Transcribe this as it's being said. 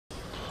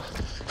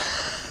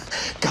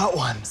got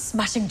one.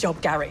 Smashing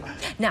job, Gary.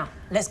 Now,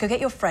 let's go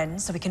get your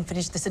friends so we can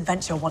finish this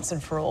adventure once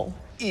and for all.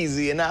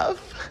 Easy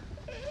enough.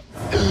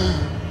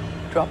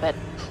 Drop it.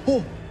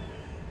 Oh.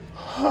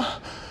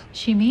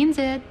 She means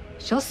it.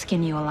 She'll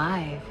skin you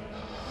alive.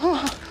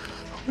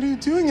 What are you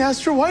doing,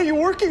 Astra? Why are you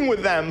working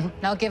with them?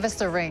 Now give us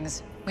the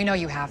rings. We know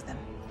you have them.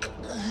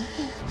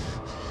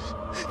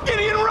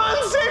 Gideon,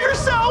 run! Save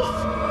yourself!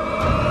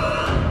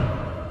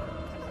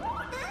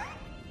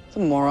 The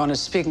moron is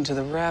speaking to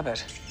the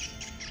rabbit.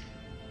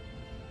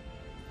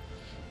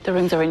 The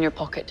rings are in your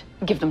pocket.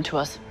 Give them to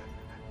us.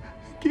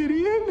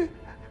 Gideon,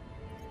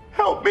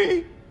 help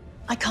me.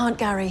 I can't,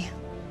 Gary.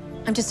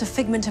 I'm just a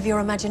figment of your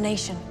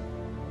imagination.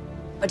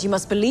 But you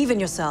must believe in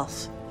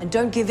yourself and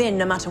don't give in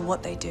no matter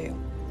what they do.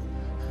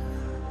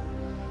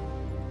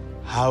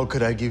 How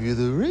could I give you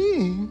the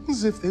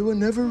rings if they were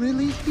never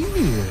really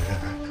here?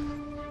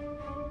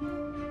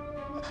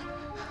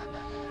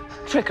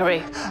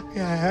 Trickery.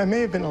 Yeah, I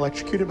may have been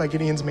electrocuted by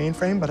Gideon's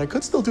mainframe, but I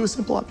could still do a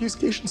simple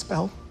obfuscation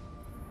spell.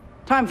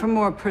 Time for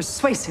more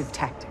persuasive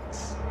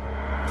tactics.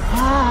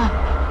 Ah.